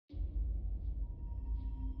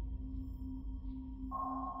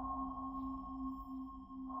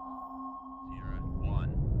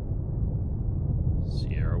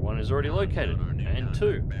is already located. And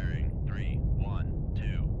 2.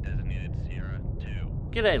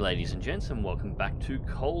 G'day ladies and gents, and welcome back to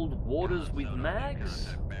Cold Waters with Mags.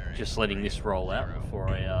 Just letting this roll out before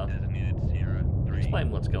I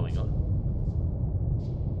explain what's going on.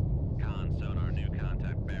 Con sonar new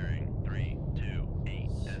contact bearing 328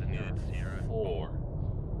 designated Sierra 4.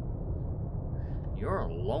 You're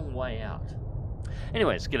a long way out.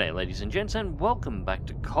 Anyways, g'day ladies and gents, and welcome back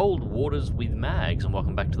to Cold Waters with Mags, and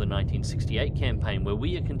welcome back to the 1968 campaign, where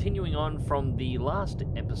we are continuing on from the last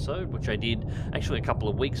episode, which I did actually a couple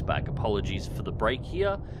of weeks back. Apologies for the break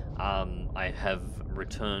here. I have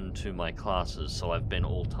returned to my classes, so I've been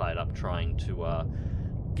all tied up trying to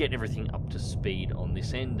get everything up to speed on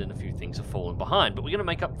this end, and a few things have fallen behind. But we're going to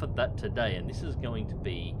make up for that today, and this is going to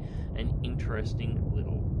be an interesting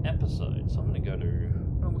little episode. So I'm going to go to...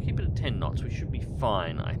 we'll keep it at 10 knots. We should be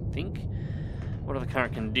fine, I think. What are the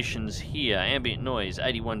current conditions here? Ambient noise,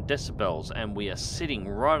 81 decibels, and we are sitting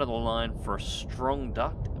right on the line for a strong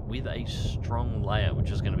duct with a strong layer, which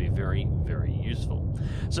is going to be very, very useful.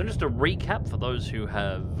 So just a recap for those who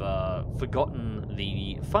have forgotten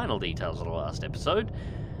the final details of the last episode.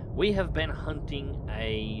 We have been hunting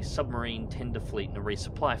a submarine tender fleet and a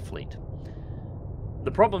resupply fleet.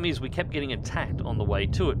 The problem is we kept getting attacked on the way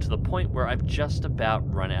to it, to the point where I've just about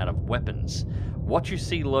run out of weapons. What you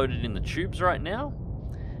see loaded in the tubes right now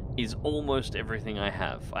is almost everything I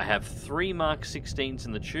have. I have 3 Mark 16s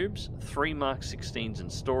in the tubes, 3 Mark 16s in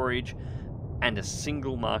storage, and a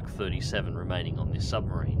single Mark 37 remaining on this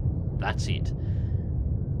submarine. That's it.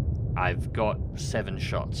 I've got 7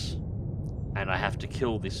 shots, and I have to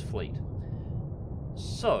kill this fleet.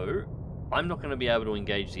 So, I'm not going to be able to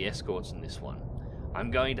engage the escorts in this one. I'm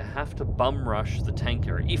going to have to bum rush the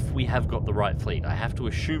tanker if we have got the right fleet. I have to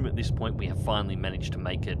assume at this point we have finally managed to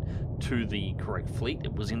make it to the correct fleet.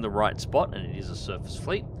 It was in the right spot, and it is a surface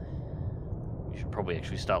fleet. We should probably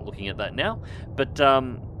actually start looking at that now. But,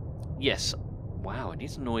 yes. Wow, it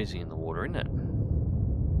is noisy in the water, isn't it?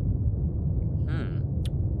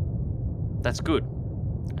 That's good.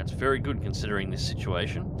 That's very good considering this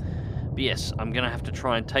situation. But yes, I'm going to have to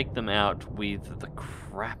try and take them out with the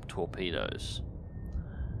crap torpedoes.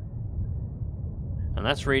 And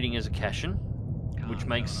that's reading as a Cashin, which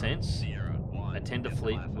makes sense. A tender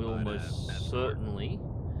fleet will most certainly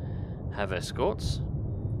have escorts.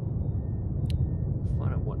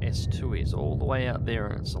 Find out what S2 is. All the way out there,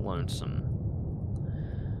 and it's a lonesome.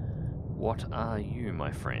 What are you,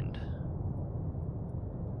 my friend?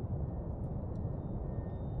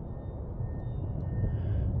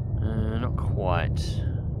 Not quite.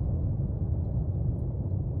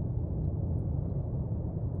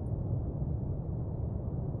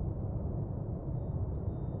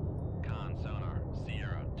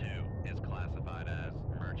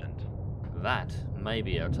 That may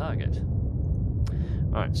be our target.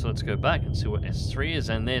 Alright, so let's go back and see what S3 is,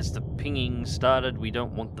 and there's the pinging started. We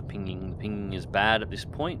don't want the pinging. The pinging is bad at this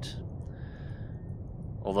point.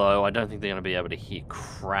 Although, I don't think they're going to be able to hear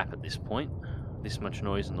crap at this point. This much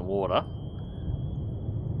noise in the water.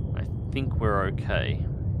 I think we're okay.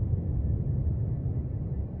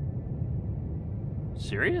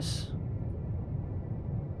 Serious?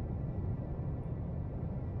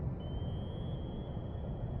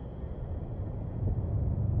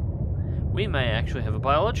 We may actually have a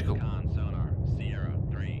biological.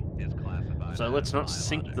 So let's not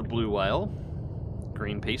sink the blue whale.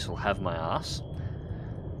 Greenpeace will have my ass.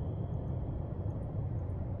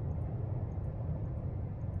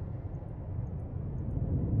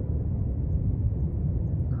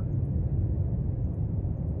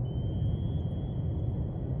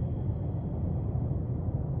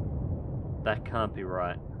 That can't be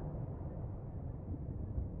right.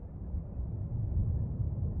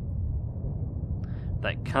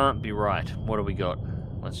 That can't be right. What do we got?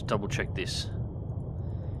 Let's double check this.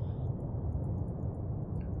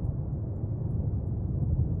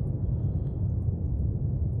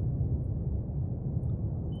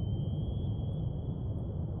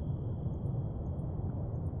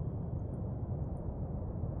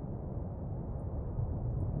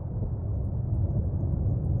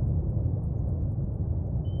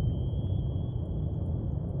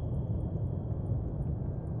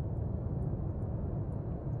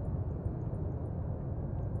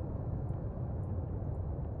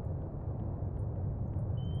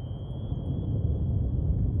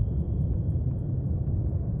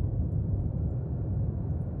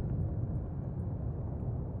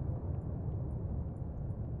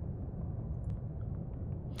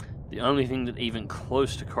 The only thing that even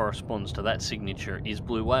close to corresponds to that signature is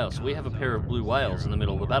blue whale. So we have a pair of blue whales in the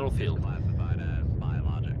middle of the battlefield.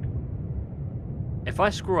 If I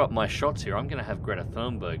screw up my shots here, I'm going to have Greta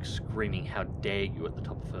Thunberg screaming, "How dare you," at the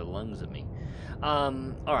top of her lungs at me.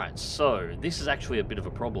 Alright, so this is actually a bit of a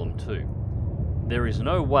problem too. There is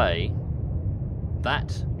no way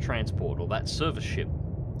that transport, or that service ship,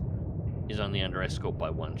 is only under escort by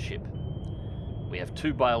one ship. We have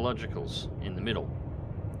 2 biologicals in the middle.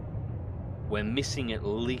 We're missing at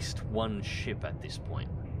least one ship at this point.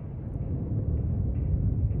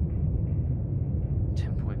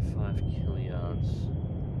 10.5 kilyards.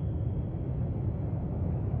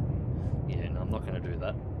 Yeah, no, I'm not going to do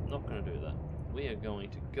that. Not going to do that. We are going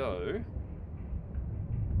to go...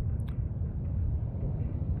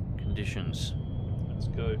 Conditions. Let's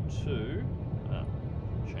go to...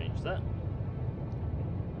 change that.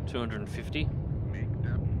 250. Make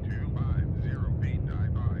depth 250 feet,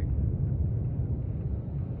 dive by.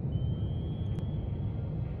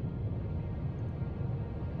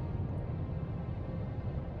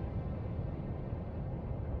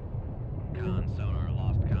 Con sonar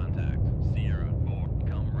lost contact. Sierra 4,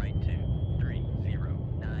 come right to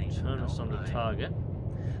 309. Turn us on the target.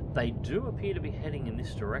 They do appear to be heading in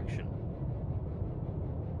this direction.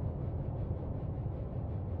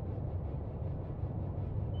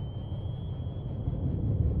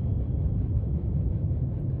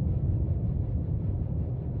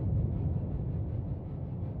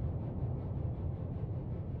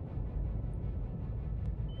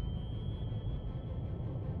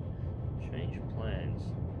 Change plans.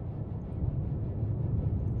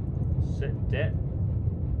 Set det.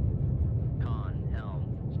 Con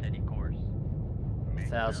helm, steady course.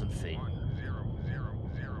 1,000 feet.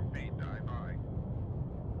 1000 feet, dive by.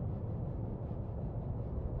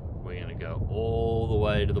 We're going to go all the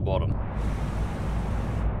way to the bottom.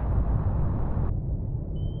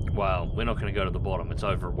 Well, we're not going to go to the bottom. It's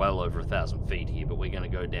well over 1,000 feet here, but we're going to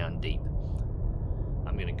go down deep.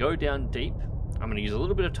 I'm going to go down deep. I'm going to use a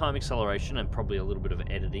little bit of time acceleration and probably a little bit of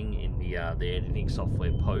editing in the editing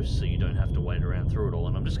software post, so you don't have to wait around through it all.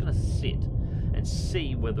 And I'm just going to sit and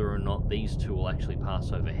see whether or not these two will actually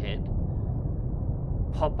pass overhead.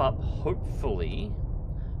 Pop up, hopefully,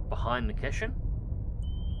 behind the Keshin.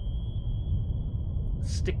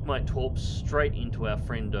 Stick my torps straight into our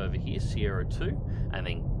friend over here, Sierra 2, and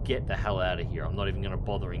then get the hell out of here. I'm not even going to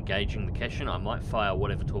bother engaging the Keshin. I might fire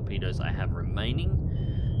whatever torpedoes I have remaining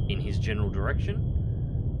in his general direction,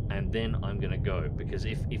 and then I'm going to go, because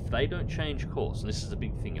if they don't change course, and this is the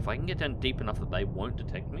big thing, if I can get down deep enough that they won't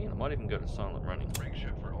detect me, and I might even go to silent running. Ring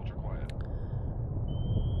shift for ultra quiet.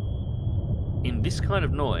 In this kind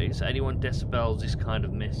of noise, 81 decibels, this kind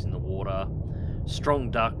of mess in the water, strong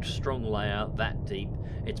duct, strong layout, that deep,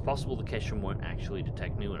 it's possible the Keshin won't actually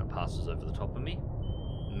detect me when it passes over the top of me.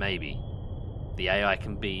 Maybe. The AI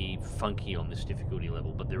can be funky on this difficulty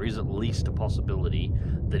level, but there is at least a possibility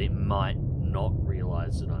that it might not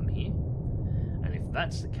realise that I'm here. And if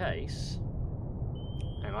that's the case,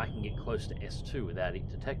 and I can get close to S2 without it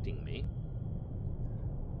detecting me,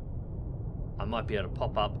 I might be able to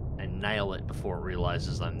pop up and nail it before it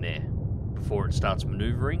realises I'm there, before it starts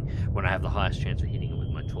manoeuvring, when I have the highest chance of hitting it with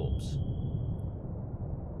my torps.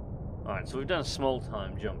 Alright, so we've done a small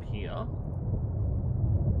time jump here.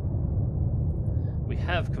 We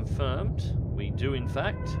have confirmed, we do in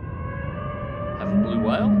fact have a blue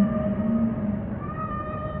whale.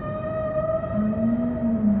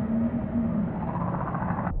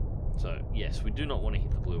 So yes, we do not want to hit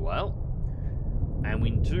the blue whale. And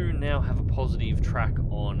we do now have a positive track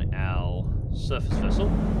on our surface vessel.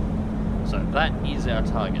 So that is our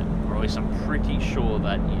target, or at least I'm pretty sure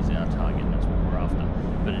that is our target, that's what we're after.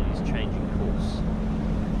 But it is changing course,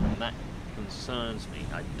 and that concerns me.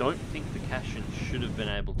 I don't think the Keshin should have been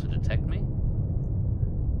able to detect me.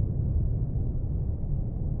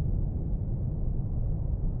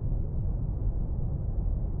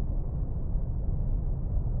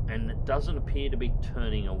 And it doesn't appear to be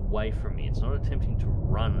turning away from me. It's not attempting to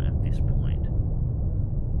run at this point.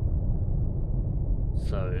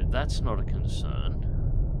 So that's not a concern.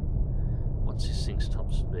 What's this thing's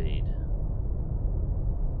top speed?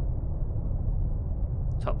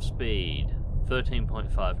 Top speed,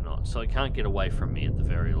 13.5 knots. So it can't get away from me at the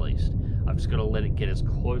very least. I've just got to let it get as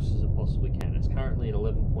close as it possibly can. It's currently at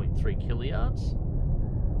 11.3 kiliyards.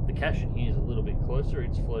 The Keshin here is a little bit closer.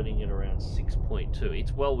 It's floating at around 6.2.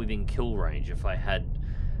 It's well within kill range if I had,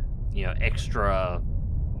 you know, extra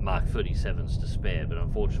Mark 37s to spare, but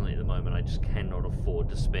unfortunately at the moment I just cannot afford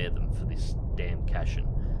to spare them for this damn Keshin.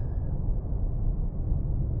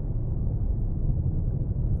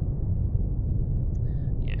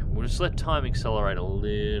 Yeah, we'll just let time accelerate a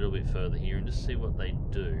little bit further here and just see what they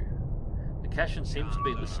do. The Keshin seems to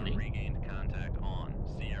be listening. Regained contact on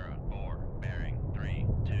Sierra 4, bearing 3.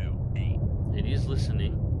 It is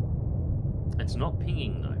listening. It's not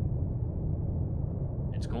pinging though.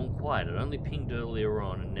 It's gone quiet. It only pinged earlier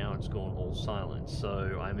on and now it's gone all silent.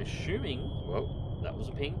 So I'm assuming, well, that was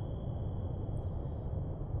a ping.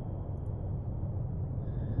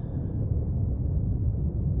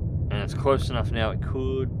 And it's close enough now it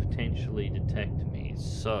could potentially detect me.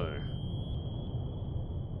 So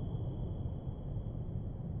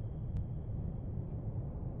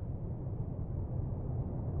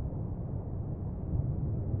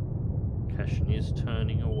Cashin is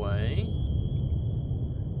turning away.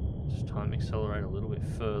 Just time accelerate a little bit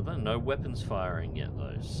further. No weapons firing yet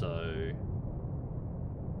though, so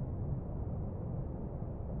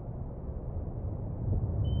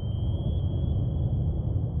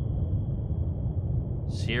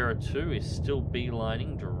Sierra 2 is still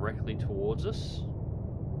beelining directly towards us.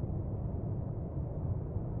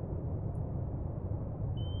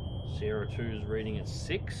 Sierra 2 is reading at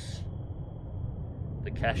 6.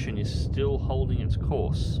 The Cashin is still holding its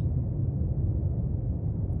course.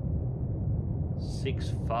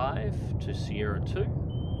 6-5 to Sierra 2.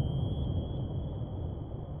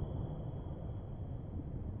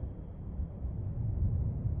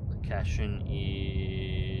 The Cashin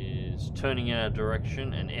is turning in our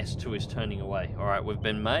direction and S2 is turning away. Alright, we've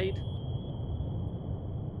been made.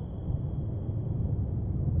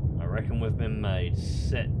 I reckon we've been made.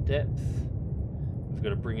 Set depth. We've got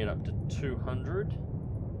to bring it up to 200.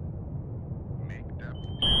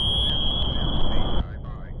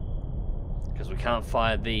 Because we can't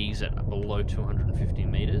fire these at below 250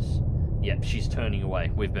 meters. Yep, she's turning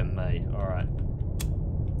away. We've been made. Alright.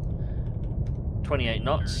 28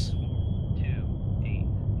 knots. 28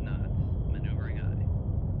 knots. Maneuvering eye.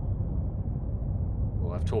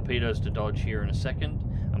 We'll have torpedoes to dodge here in a second.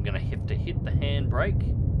 I'm going to have to hit the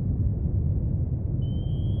handbrake.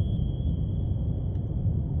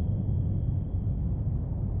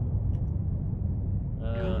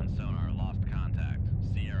 Sonar lost contact.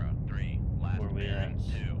 Sierra 3. Last Where are we at?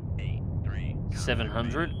 283.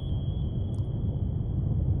 700.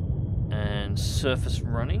 And surface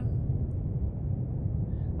running.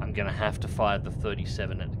 I'm going to have to fire the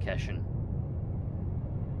 37 at the Cashin.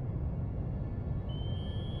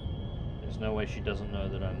 There's no way she doesn't know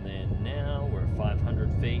that I'm there now. We're at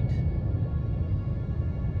 500 feet.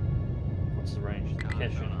 What's the range of the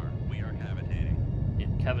Cashin? Sonar, we are cavitating. Yeah,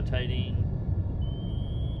 cavitating.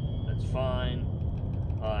 That's fine.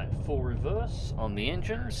 Alright, full reverse on the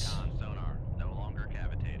engines. Con sonar, no longer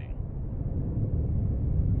cavitating.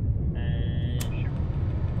 And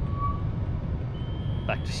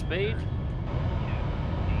back to speed.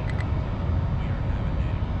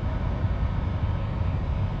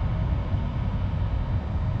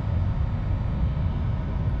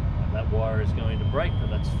 That wire is going to break, but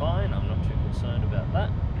that's fine. I'm not too concerned about that.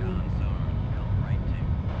 Con sonar, come right to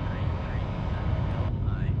 93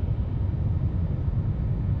 L-I.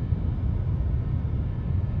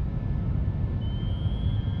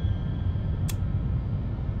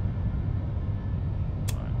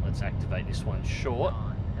 Alright, let's activate this one short.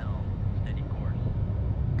 On L, steady course.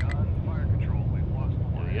 Con fire control, we've lost the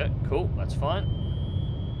There we go. Cool, that's fine.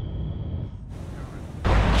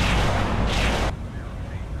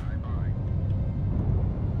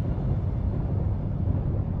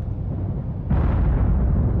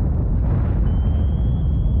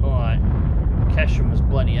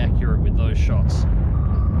 Bloody accurate with those shots.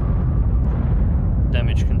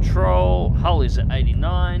 Damage control. Hull is at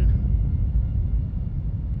 89.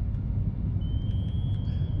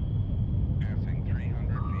 Passing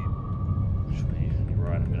 300 feet. You're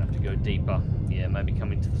right, I'm going to have to go deeper. Yeah, maybe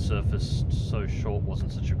coming to the surface so short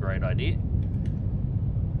wasn't such a great idea.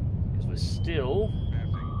 Because we're still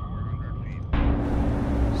Passing 400 feet.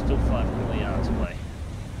 still 5 kiloyards away.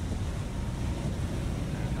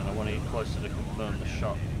 And I want to get closer to confirm the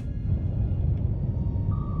shot.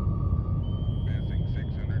 Passing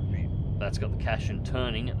 600 feet. That's got the Cashin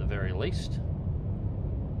turning at the very least.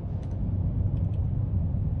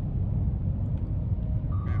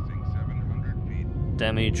 Passing 700 feet.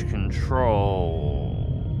 Damage control.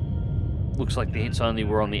 Looks like the hits only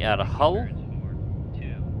were on the outer hull.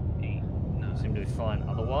 Seem to be fine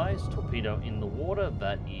otherwise. Torpedo in the water.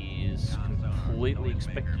 That is completely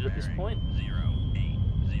expected at this point. 080.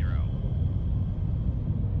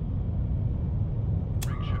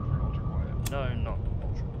 Ring shift for ultra quiet. No, not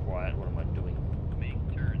ultra quiet. What am I doing? Make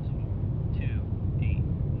turns 28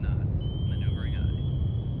 knots. Maneuvering eye.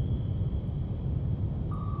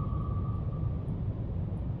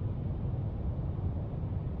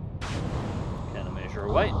 Countermeasure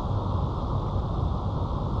away.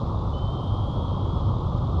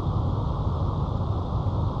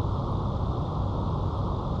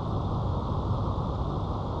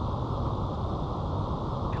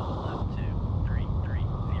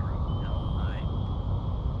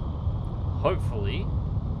 hopefully,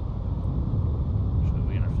 we're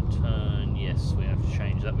going to have to turn, yes, we have to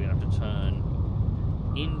change that. We're going to have to turn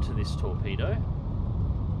into this torpedo.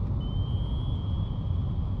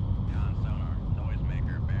 Con sonar,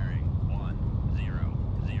 noisemaker bearing 100.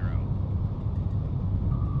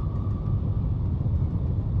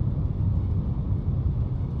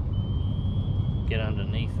 Get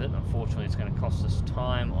underneath it. Unfortunately, it's going to cost us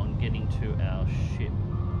time on getting to our ship.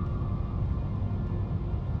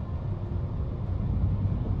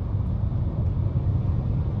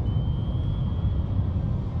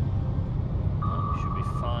 We should be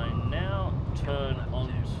fine now. Turn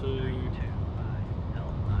onto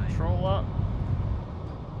controller.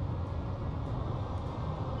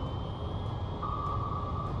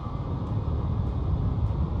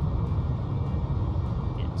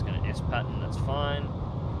 It's going to S pattern, that's fine.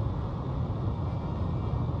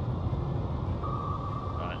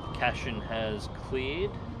 Alright, the Cashin has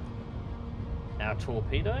cleared our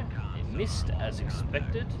torpedo. It missed as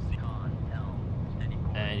expected.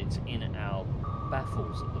 And it's in our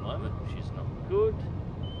baffles at the moment, which is not good.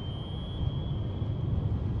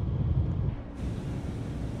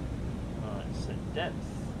 Alright, set depth.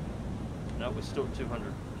 No, we're still at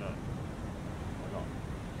 200. No, we're not.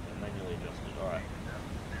 They're manually adjusted. Alright.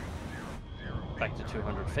 Back to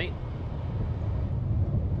 200 feet.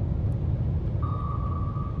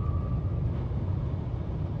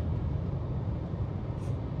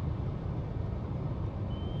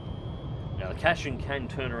 Now the Cashin can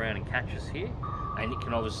turn around and catch us here, and it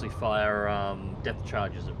can obviously fire depth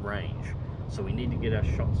charges at range. So we need to get our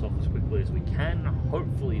shots off as quickly as we can.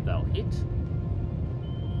 Hopefully they'll hit.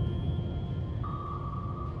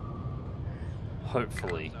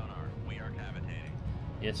 Hopefully. Sonar, we are cavitating.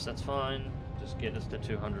 Yes, that's fine. Just get us to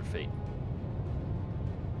 200 feet.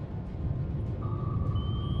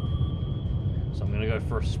 So I'm going to go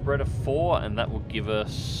for a spread of 4, and that will give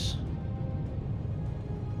us...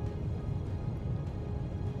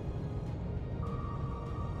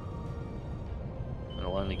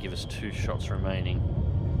 It'll only give us 2 shots remaining.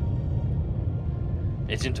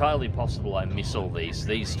 It's entirely possible I miss all these.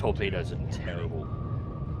 These torpedoes are terrible.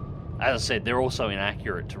 As I said, they're also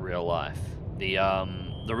inaccurate to real life.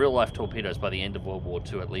 The real-life torpedoes by the end of World War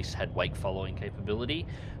II at least had wake-following capability.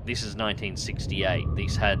 This is 1968.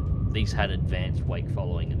 These had advanced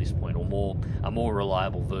wake-following at this point, or a more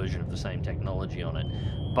reliable version of the same technology on it.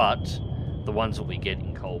 But the ones that we get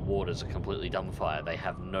in cold waters are completely dumbfire. They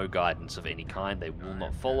have no guidance of any kind. They will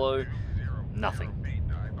not follow. Nothing.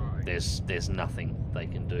 There's nothing they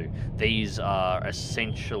can do. These are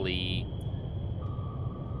essentially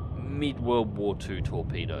mid-World War II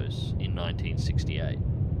torpedoes in 1968,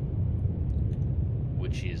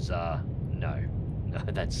 which is no,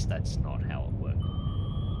 that's not how it worked.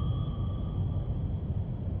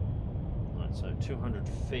 Right, so 200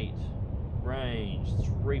 feet range,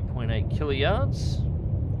 3.8 kiloyards.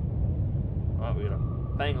 Right, we're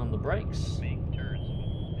gonna bang on the brakes. Make turns.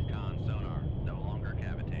 Con sonar, no longer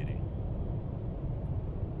cavitating.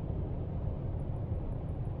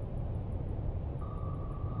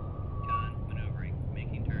 Con maneuvering,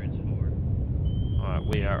 making turns for Alright,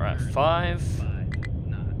 we are at 5. 5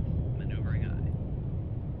 knots, maneuvering eye.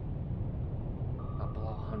 Up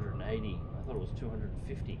below 180. I thought it was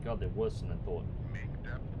 250. God, they're worse than I thought. Make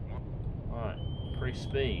depth 1. Alright, increase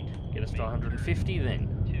speed. Get us to 150 then.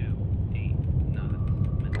 28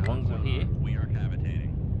 knots. The longer we're here. We are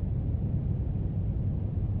cavitating.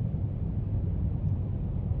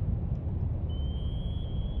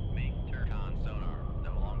 Make turn. Con sonar,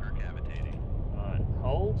 no longer cavitating. Alright,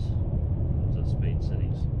 hold. What's the speed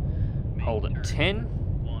settings? Make Hold at turn. 10.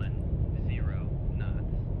 10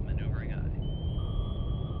 knots, maneuvering eye.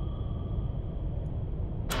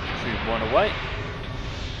 Tube 1 away.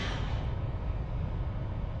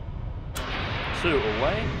 2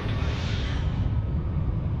 away.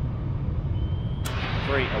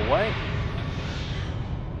 3 away.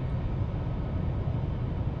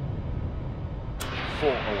 4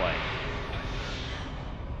 away.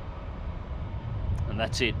 And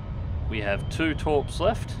that's it. We have 2 torps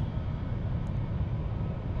left.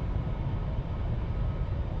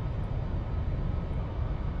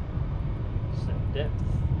 Set depth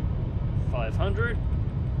 500.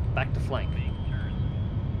 Back to flank.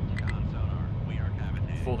 Con sonar, we are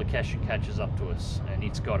cavitating. Before the Cashin catches up to us, and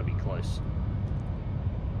it's got to be close.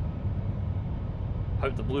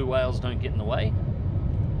 Hope the blue whales don't get in the way.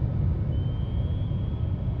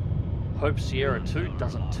 Hope Sierra 2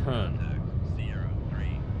 doesn't turn. Contact, Sierra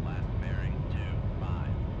 3, last bearing 255.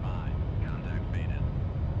 Contact faded.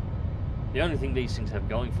 The only thing these things have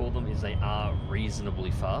going for them is they are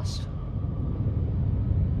reasonably fast.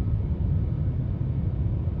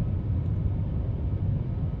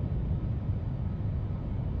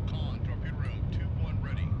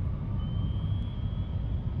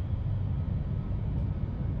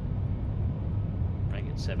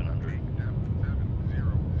 at 700. Take depth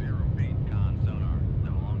 7,000 feet. Con sonar,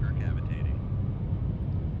 no longer cavitating.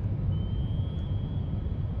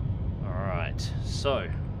 Alright, so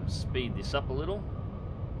speed this up a little.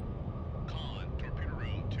 Con, torpedo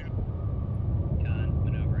roll 2. Con,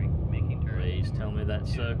 maneuvering, making turn. Please tell me that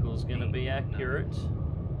circle's going to be accurate.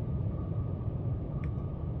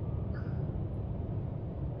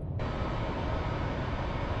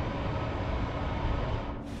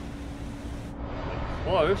 We're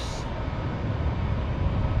close.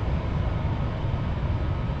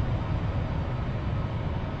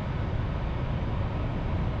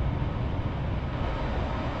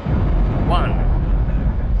 One.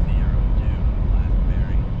 Sierra 2, last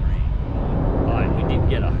bearing 3. Alright, we did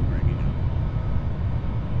get her. Bringing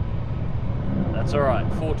up. That's alright.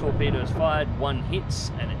 4 torpedoes fired, 1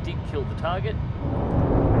 hits, and it did kill the target.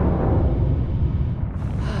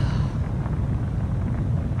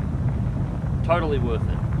 Totally worth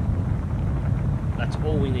it. That's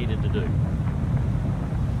all we needed to do.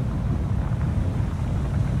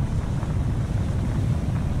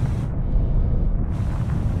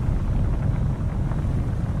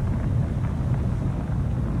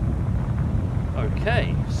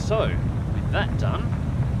 Okay, so with that done,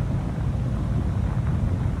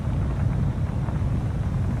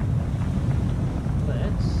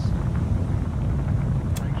 let's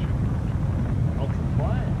ultra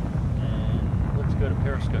quiet and let's go to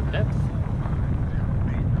periscope depth. 50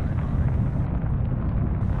 feet, dive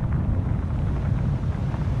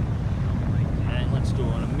by. And let's do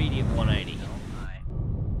an immediate 180.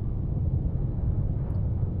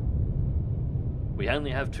 We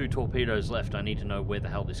only have 2 torpedoes left. I need to know where the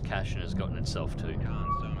hell this Cashin has gotten itself to. Con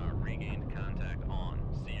sonar regained contact on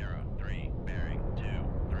Sierra 3, bearing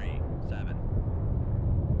 237.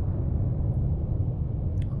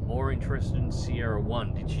 I'm more interested in Sierra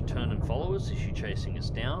 1. Did she turn and follow us? Is she chasing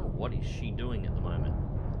us down? What is she doing at the moment?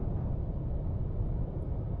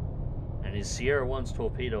 And is Sierra 1's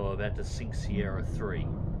torpedo about to sink Sierra 3?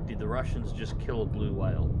 Did the Russians just kill a blue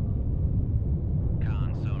whale?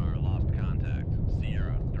 Con sonar lost contact.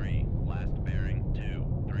 Sierra 3, last bearing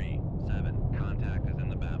 237. Contact is in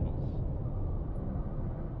the baffles.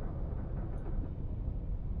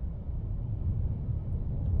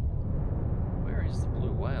 Where is the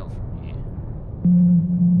blue whale from here?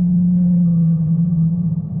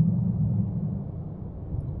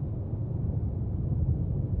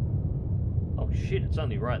 Oh shit, it's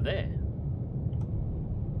only right there.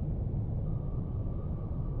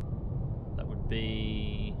 That would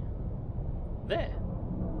be there.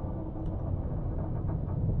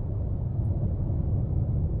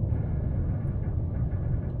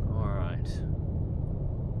 Alright.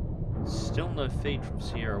 Still no feed from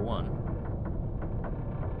Sierra 1.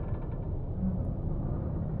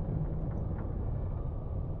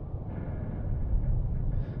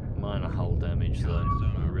 Minor hull damage though.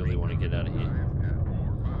 I really want to get out of here. Dive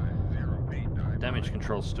at 450 feet, dive Damage by.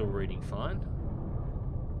 control's still reading fine.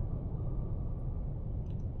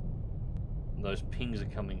 Those pings are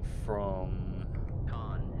coming from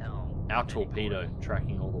Con helm. our torpedo,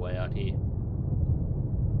 tracking all the way out here.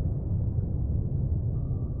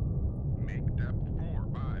 Make depth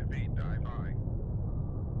 4 feet, dive by.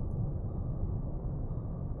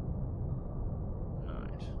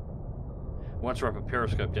 Right. Once we're up at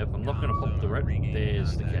periscope depth, I'm not going to pop the red.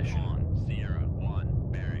 There's the Cashin. On Sierra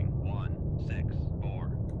 1, bearing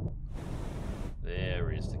 164.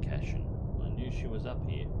 There is the Cashin. I knew she was up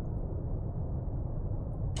here.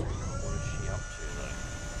 What is she up to though?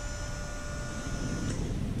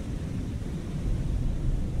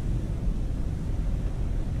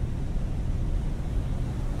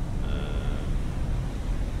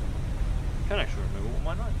 Can't actually remember what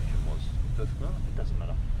my night vision was. Perfect. No, it doesn't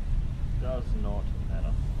matter. Does not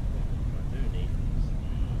matter. What I do need is the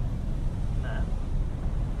map.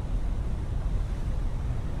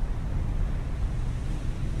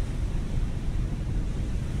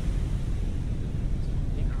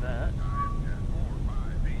 I think that Dive at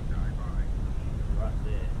 4 feet, dive by. right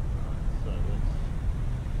there. So let's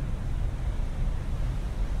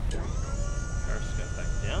periscope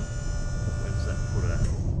back down. Where does that put it at?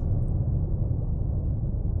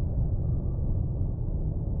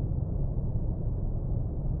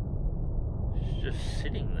 She's just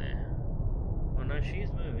sitting there. Oh no,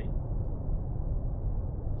 she's moving.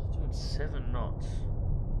 She's doing 7 knots.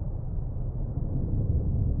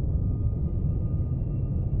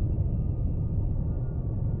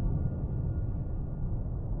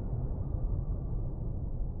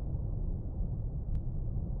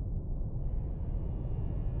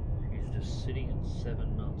 She's just sitting at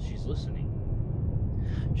 7 knots. She's listening.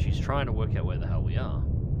 She's trying to work out where the hell we are.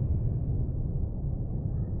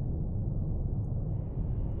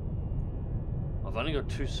 I've only got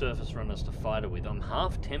 2 surface runners to fight her with. I'm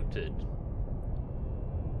half tempted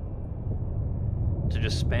to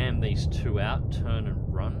just spam these 2 out, turn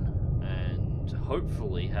and run, and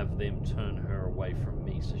hopefully have them turn her away from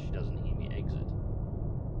me so she doesn't hear me exit.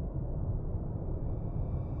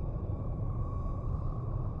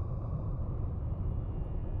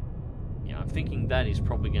 Yeah, I'm thinking that is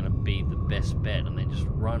probably going to be the best bet, and then just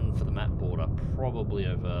run for the map border, probably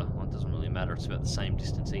over, well, it doesn't really matter, it's about the same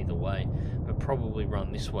distance either way, but probably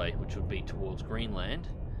run this way, which would be towards Greenland,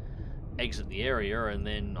 exit the area, and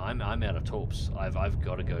then I'm out of torps. I've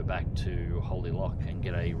got to go back to Holy Lock and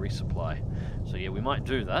get a resupply. So yeah, we might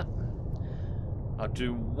do that. I'll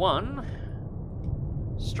do 1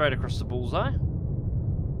 straight across the bullseye.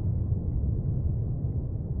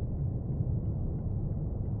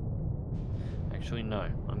 Actually, no.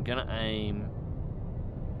 I'm gonna aim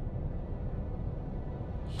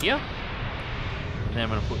here, and then I'm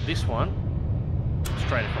gonna put this one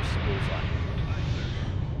straight across the bullseye.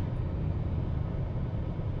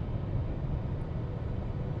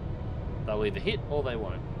 They'll either hit or they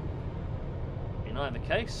won't. In either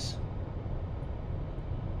case,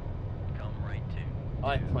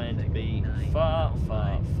 I plan to be far,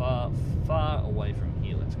 far, far, far away from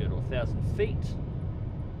here. Let's go to 1,000 feet.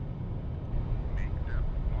 Make depth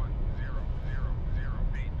 1000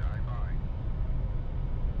 feet, dive by.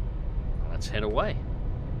 Let's head away.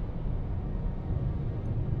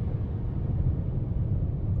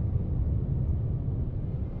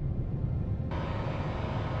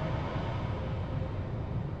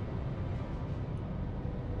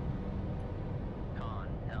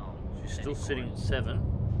 Still sitting at 7.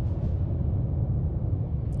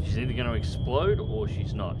 She's either going to explode or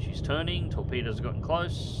she's not. She's turning. Torpedoes have gotten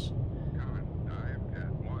close. Con, dive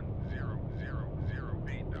at 1000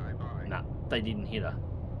 feet, dive by. Nah, they didn't hit her.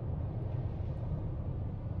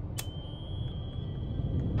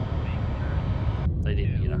 They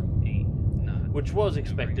didn't hit her. Which was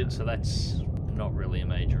expected, so that's not really a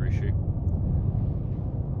major issue.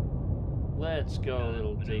 Let's go a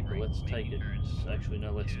little deeper. Let's take it. Actually,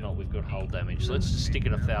 no, let's not. We've got hull damage. So let's just stick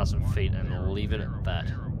it 1,000 feet and leave it at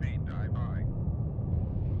that.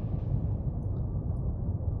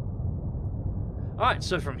 Alright,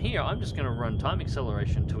 so from here, I'm just going to run time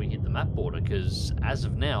acceleration until we hit the map border, because as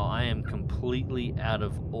of now, I am completely out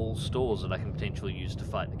of all stores that I can potentially use to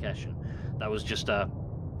fight the Cashin. That was just a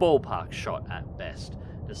ballpark shot at best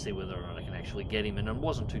to see whether or not I can actually get him, and I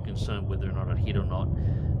wasn't too concerned whether or not I'd hit or not.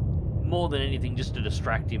 More than anything, just to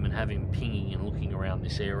distract him and have him pinging and looking around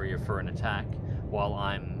this area for an attack while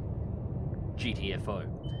I'm GTFO.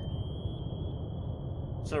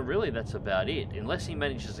 So really, that's about it. Unless he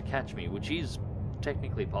manages to catch me, which is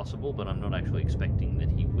technically possible, but I'm not actually expecting that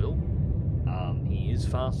he will. He is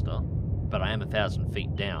faster, but I am 1,000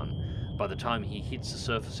 feet down. By the time he hits the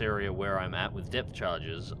surface area where I'm at with depth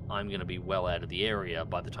charges, I'm going to be well out of the area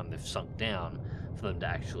by the time they've sunk down for them to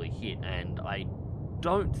actually hit, and I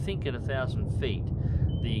don't think at 1,000 feet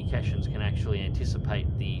the Cashins can actually anticipate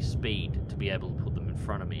the speed to be able to put them in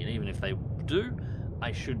front of me, and even if they do,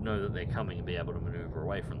 I should know that they're coming and be able to maneuver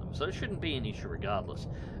away from them, so it shouldn't be an issue regardless.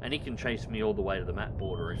 And he can chase me all the way to the map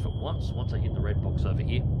border if it wants. Once I hit the red box over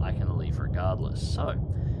here, I can leave regardless. So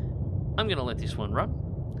I'm going to let this one run,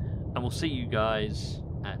 and we'll see you guys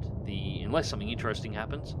at the, unless something interesting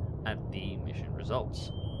happens, at the mission results.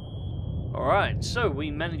 Alright, so we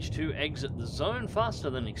managed to exit the zone faster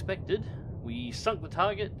than expected. We sunk the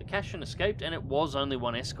target, the Cashin escaped, and it was only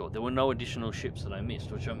 1 escort. There were no additional ships that I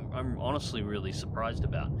missed, which I'm honestly really surprised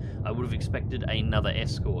about. I would have expected another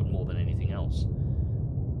escort more than anything else.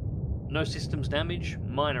 No systems damage,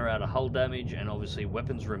 minor outer hull damage, and obviously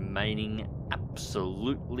weapons remaining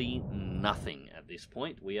absolutely nothing at this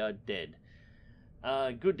point. We are dead.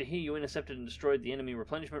 Good to hear you intercepted and destroyed the enemy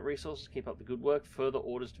replenishment resources. Keep up the good work. Further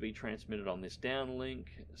orders to be transmitted on this downlink.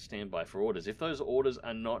 Stand by for orders. If those orders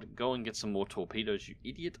are not, go and get some more torpedoes, you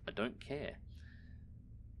idiot. I don't care.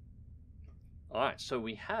 Alright, so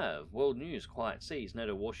we have world news, quiet seas.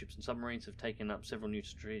 NATO warships and submarines have taken up several new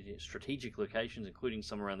strategic locations, including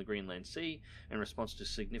some around the Greenland Sea, in response to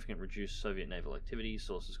significant reduced Soviet naval activity.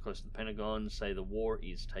 Sources close to the Pentagon say the war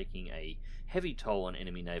is taking a heavy toll on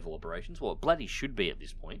enemy naval operations. Well, it bloody should be at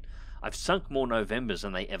this point. I've sunk more Novembers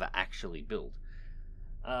than they ever actually build.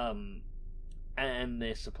 And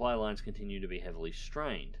their supply lines continue to be heavily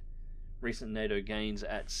strained. Recent NATO gains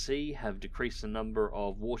at sea have decreased the number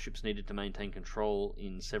of warships needed to maintain control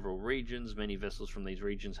in several regions. Many vessels from these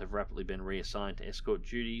regions have rapidly been reassigned to escort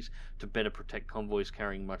duties to better protect convoys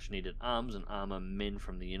carrying much needed arms and armor men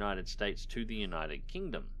from the United States to the United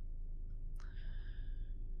Kingdom.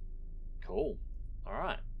 Cool.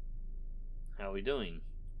 Alright. How are we doing?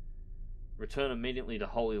 Return immediately to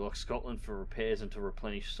Holy Loch, Scotland for repairs and to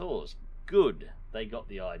replenish stores. Good. They got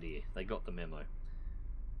the idea. They got the memo.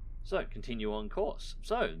 So, continue on course.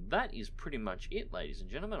 So, that is pretty much it, ladies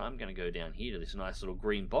and gentlemen. I'm going to go down here to this nice little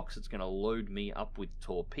green box. It's going to load me up with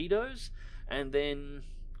torpedoes, and then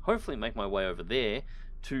hopefully make my way over there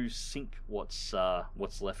to sink what's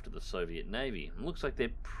left of the Soviet Navy. It looks like they're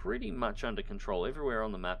pretty much under control everywhere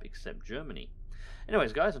on the map except Germany.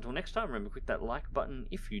 Anyways, guys, until next time, remember to click that like button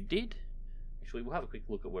if you did. Actually, we'll have a quick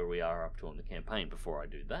look at where we are up to on the campaign before I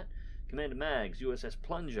do that. Commander Mags, USS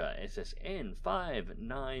Plunger, SSN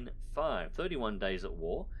 595, 31 days at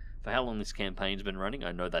war. For how long this campaign's been running,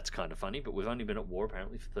 I know that's kind of funny, but we've only been at war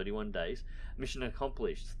apparently for 31 days. Mission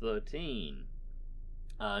accomplished, 13.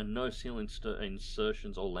 No SEAL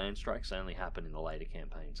insertions or land strikes. They only happen in the later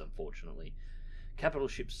campaigns, unfortunately. Capital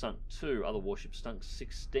ships sunk 2, other warships sunk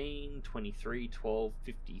 16, 23, 12,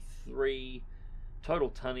 53. Total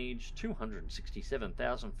tonnage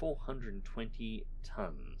 267,420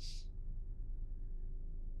 tons.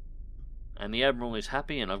 And the Admiral is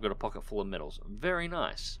happy, and I've got a pocket full of medals. Very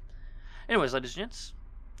nice. Anyways, ladies and gents,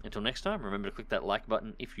 until next time, remember to click that like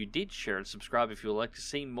button if you did, share and subscribe if you would like to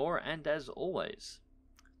see more, and as always,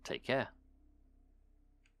 take care.